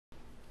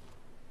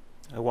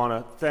I want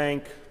to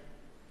thank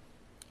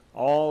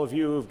all of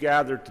you who've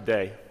gathered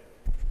today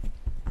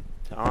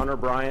to honor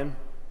Brian,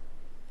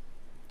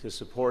 to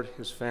support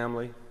his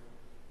family,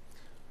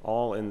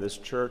 all in this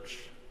church,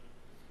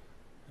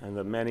 and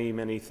the many,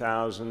 many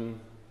thousand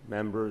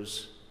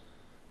members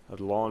of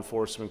the law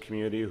enforcement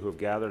community who have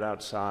gathered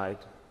outside,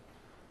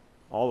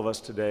 all of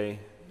us today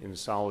in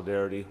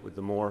solidarity with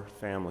the Moore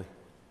family,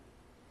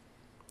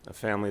 a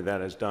family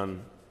that has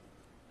done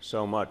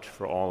so much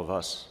for all of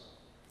us.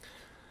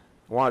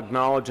 I want to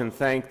acknowledge and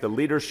thank the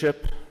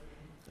leadership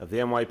of the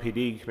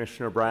NYPD,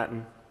 Commissioner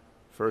Bratton,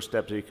 First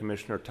Deputy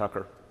Commissioner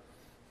Tucker,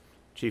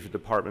 Chief of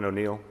Department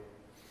O'Neill.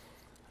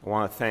 I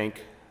want to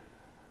thank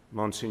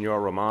Monsignor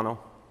Romano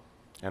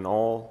and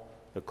all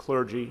the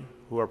clergy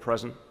who are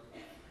present,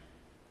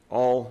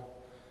 all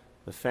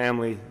the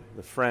family,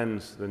 the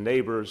friends, the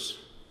neighbors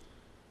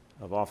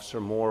of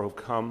Officer Moore who've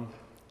come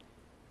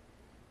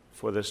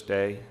for this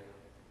day.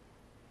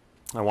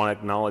 I want to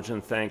acknowledge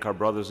and thank our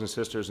brothers and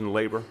sisters in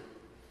labor,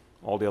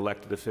 all the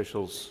elected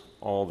officials,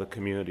 all the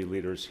community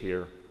leaders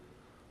here.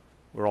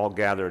 We're all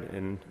gathered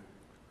in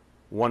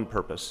one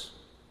purpose: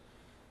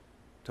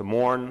 to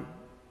mourn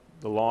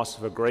the loss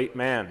of a great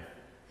man,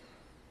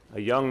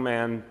 a young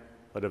man,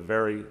 but a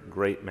very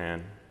great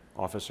man,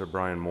 Officer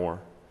Brian Moore.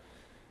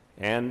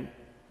 And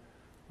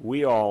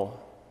we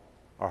all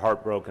are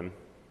heartbroken,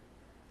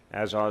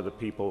 as are the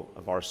people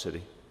of our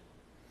city.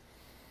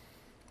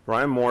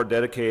 Brian Moore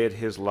dedicated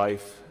his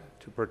life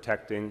to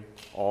protecting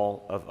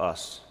all of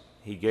us.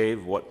 He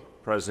gave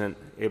what President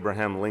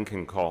Abraham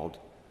Lincoln called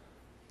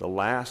the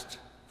last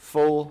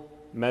full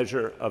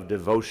measure of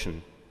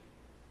devotion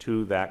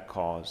to that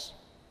cause.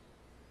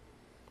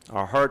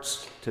 Our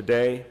hearts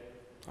today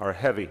are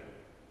heavy,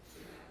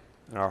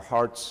 and our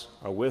hearts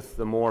are with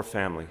the Moore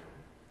family,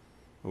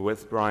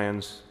 with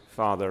Brian's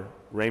father,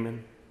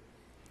 Raymond,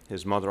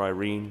 his mother,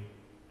 Irene,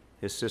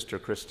 his sister,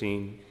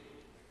 Christine,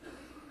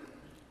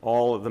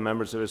 all of the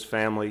members of his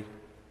family,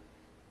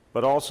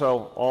 but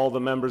also all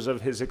the members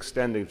of his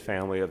extended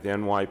family of the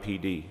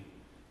NYPD,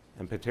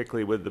 and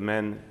particularly with the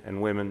men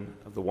and women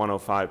of the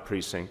 105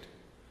 precinct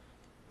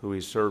who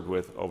he served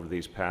with over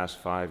these past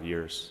 5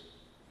 years.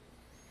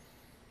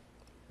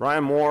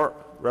 Brian Moore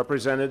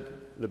represented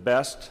the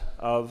best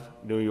of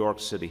New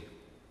York City.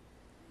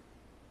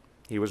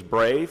 He was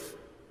brave,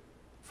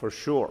 for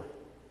sure,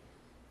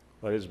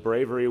 but his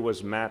bravery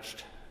was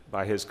matched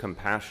by his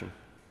compassion.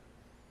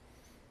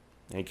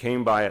 And he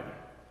came by it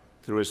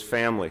through his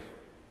family.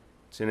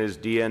 It's in his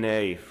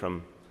DNA,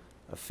 from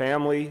a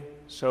family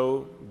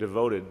so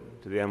devoted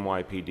to the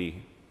NYPD.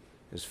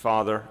 His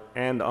father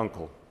and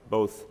uncle,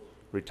 both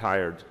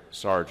retired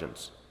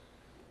sergeants.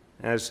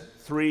 As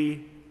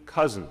 3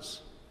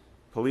 cousins,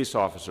 police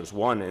officers,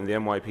 1 in the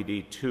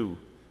NYPD, 2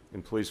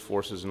 in police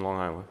forces in Long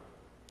Island.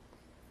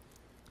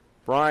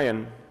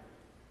 Brian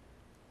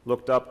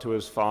looked up to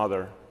his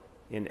father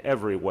in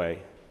every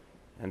way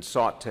and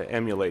sought to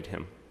emulate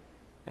him,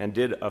 and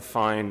did a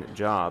fine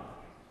job.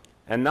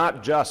 And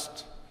not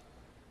just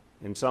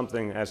in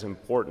something as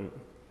important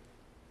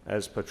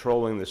as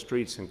patrolling the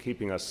streets and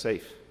keeping us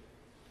safe.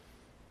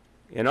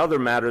 In other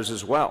matters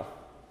as well,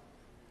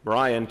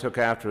 Brian took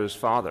after his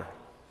father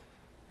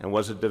and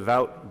was a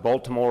devout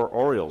Baltimore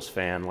Orioles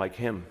fan like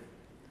him.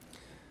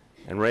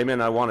 And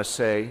Raymond, I want to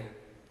say,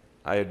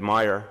 I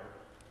admire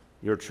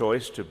your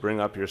choice to bring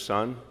up your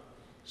son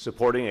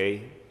supporting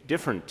a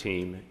different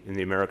team in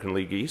the American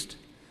League East.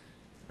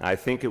 I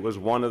think it was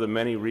one of the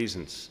many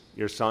reasons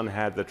your son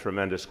had the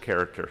tremendous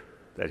character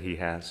that he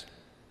has.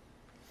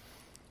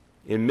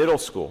 In middle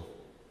school,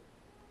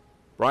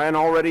 Brian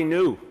already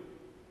knew,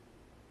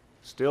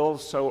 still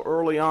so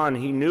early on,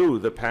 he knew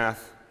the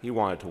path he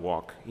wanted to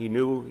walk. He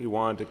knew he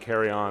wanted to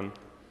carry on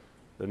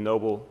the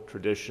noble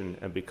tradition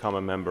and become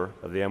a member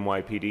of the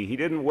NYPD. He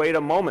didn't wait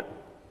a moment.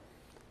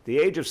 At the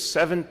age of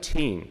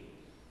 17,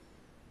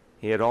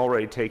 he had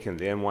already taken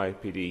the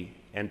NYPD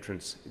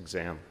entrance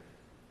exam.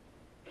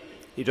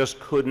 He just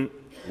couldn't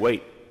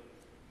wait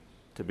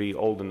to be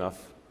old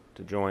enough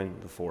to join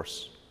the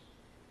force.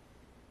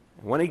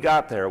 And when he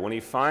got there, when he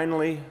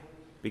finally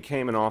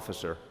became an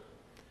officer,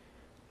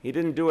 he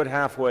didn't do it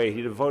halfway.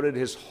 He devoted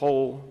his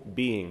whole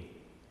being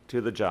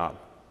to the job.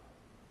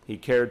 He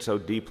cared so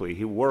deeply.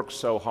 He worked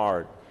so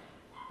hard.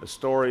 The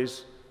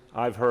stories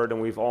I've heard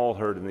and we've all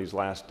heard in these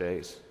last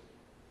days.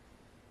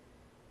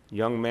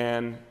 Young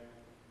man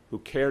who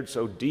cared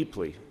so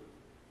deeply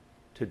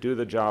to do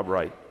the job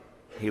right.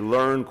 He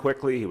learned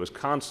quickly. He was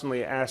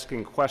constantly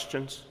asking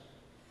questions.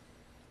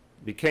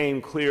 It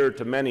became clear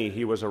to many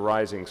he was a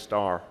rising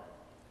star.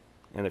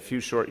 In a few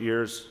short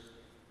years,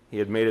 he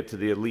had made it to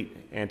the elite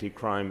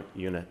anti-crime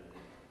unit.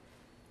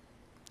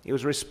 He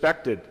was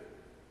respected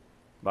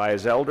by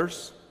his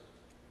elders,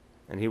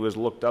 and he was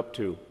looked up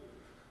to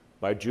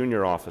by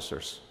junior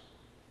officers.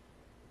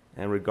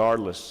 And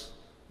regardless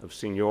of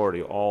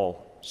seniority,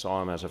 all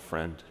saw him as a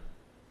friend.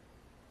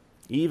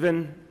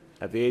 Even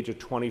at the age of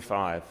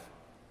 25,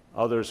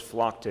 others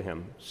flocked to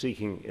him,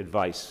 seeking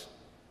advice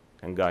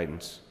and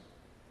guidance.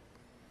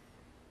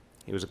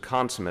 He was a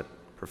consummate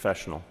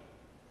professional,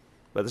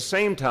 But at the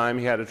same time,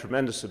 he had a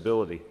tremendous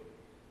ability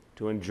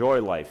to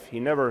enjoy life. He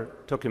never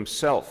took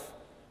himself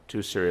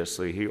too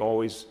seriously. He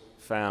always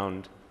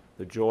found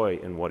the joy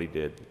in what he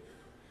did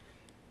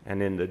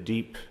and in the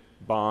deep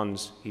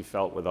bonds he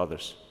felt with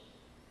others.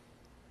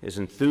 His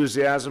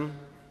enthusiasm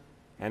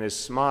and his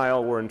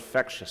smile were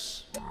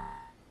infectious.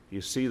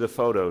 You see the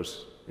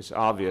photos, it's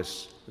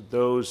obvious that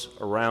those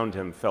around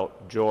him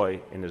felt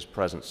joy in his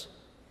presence.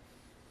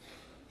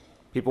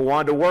 People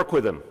wanted to work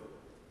with him.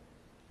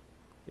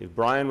 If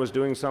Brian was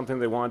doing something,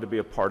 they wanted to be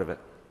a part of it.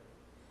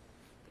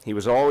 He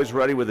was always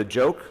ready with a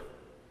joke.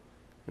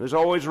 He was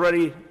always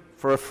ready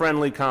for a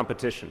friendly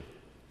competition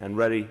and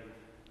ready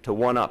to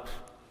one-up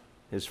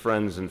his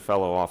friends and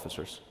fellow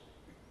officers.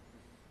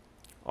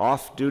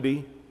 Off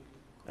duty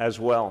as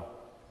well,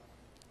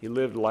 he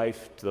lived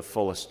life to the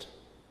fullest.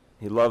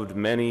 He loved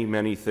many,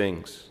 many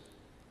things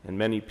and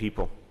many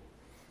people.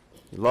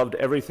 He loved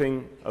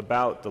everything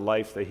about the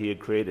life that he had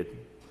created.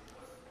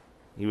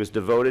 He was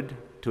devoted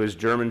to his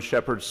German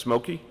Shepherd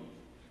Smokey.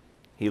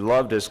 He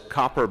loved his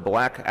copper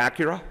black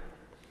Acura,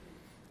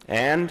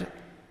 and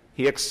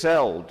he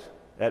excelled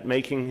at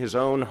making his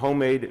own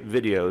homemade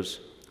videos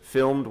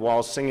filmed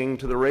while singing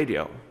to the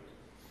radio,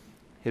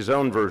 his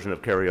own version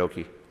of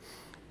karaoke,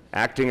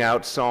 acting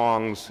out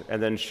songs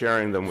and then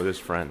sharing them with his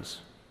friends.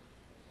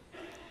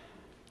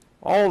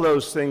 All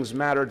those things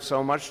mattered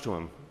so much to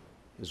him,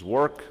 his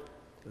work,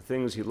 the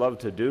things he loved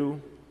to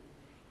do,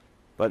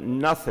 but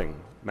nothing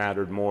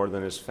mattered more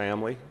than his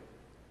family.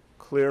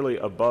 Clearly,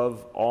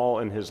 above all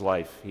in his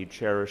life, he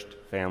cherished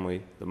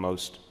family the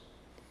most.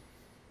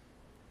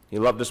 He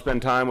loved to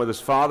spend time with his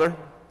father.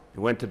 He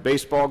went to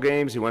baseball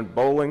games, he went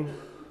bowling.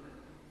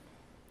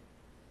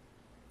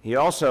 He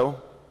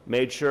also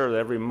made sure that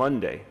every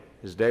Monday,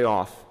 his day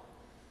off,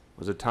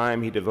 was a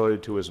time he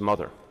devoted to his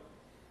mother.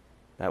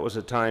 That was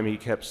a time he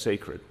kept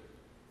sacred,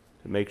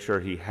 to make sure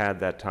he had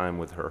that time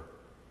with her.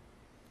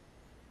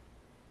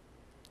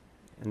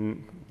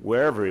 And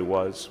wherever he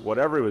was,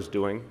 whatever he was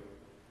doing,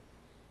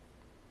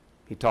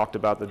 he talked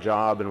about the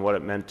job and what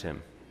it meant to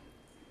him.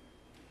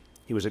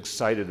 He was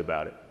excited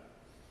about it.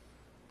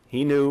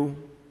 He knew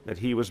that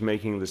he was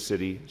making the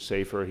city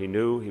safer. He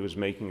knew he was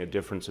making a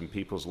difference in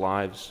people's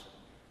lives,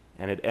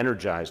 and it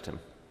energized him.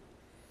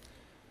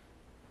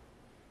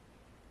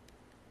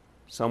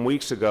 Some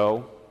weeks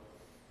ago,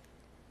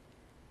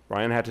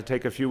 Brian had to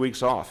take a few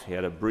weeks off. He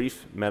had a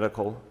brief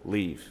medical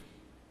leave.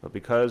 But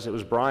because it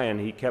was Brian,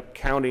 he kept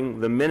counting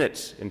the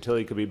minutes until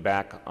he could be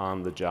back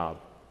on the job.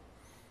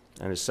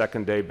 And his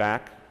second day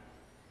back,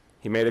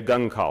 he made a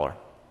gun collar.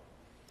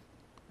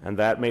 And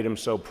that made him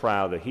so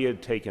proud that he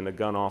had taken a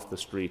gun off the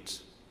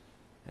streets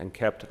and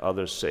kept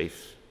others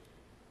safe.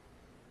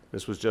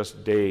 This was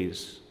just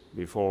days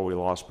before we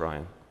lost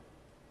Brian.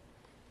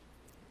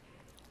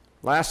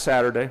 Last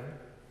Saturday,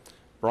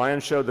 Brian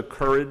showed the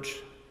courage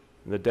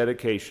and the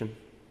dedication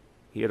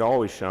he had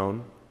always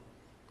shown,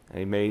 and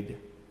he made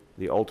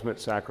the ultimate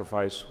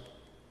sacrifice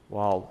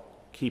while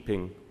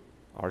keeping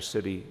our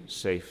city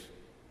safe.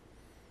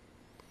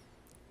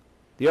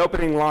 The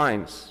opening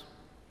lines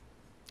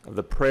of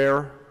the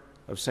prayer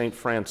of St.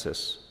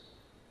 Francis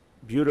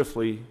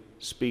beautifully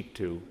speak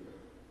to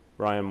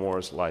Brian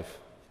Moore's life.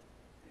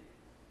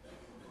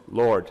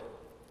 Lord,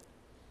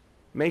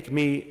 make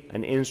me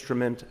an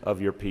instrument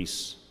of your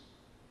peace.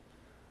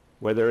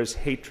 Where there is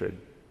hatred,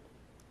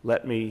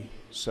 let me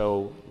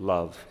sow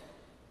love.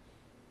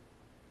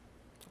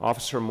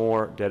 Officer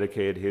Moore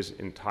dedicated his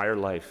entire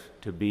life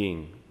to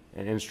being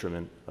an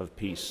instrument of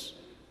peace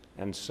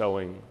and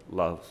sowing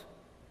love.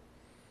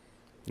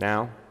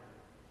 Now,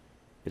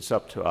 it's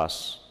up to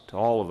us, to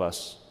all of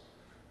us,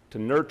 to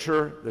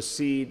nurture the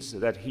seeds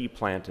that he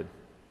planted,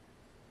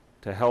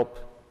 to help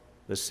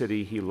the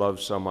city he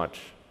loves so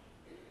much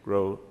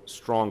grow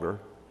stronger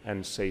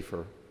and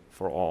safer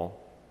for all.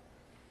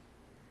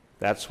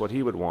 That's what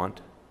he would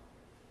want,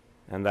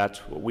 and that's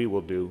what we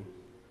will do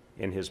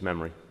in his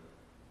memory.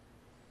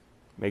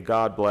 May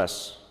God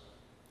bless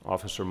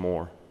Officer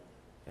Moore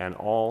and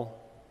all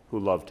who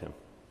loved him.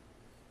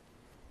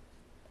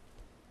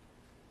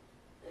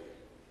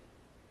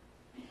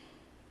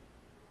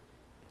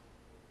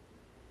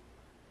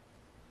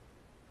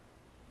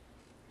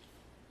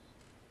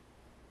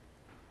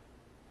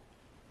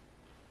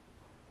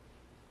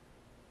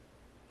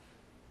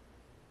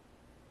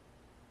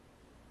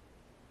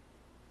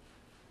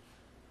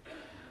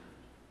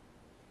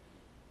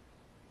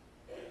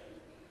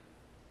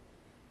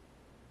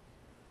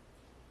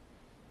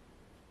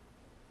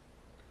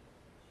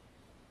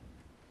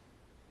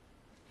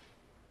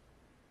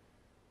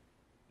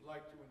 I'd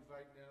like to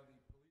invite now the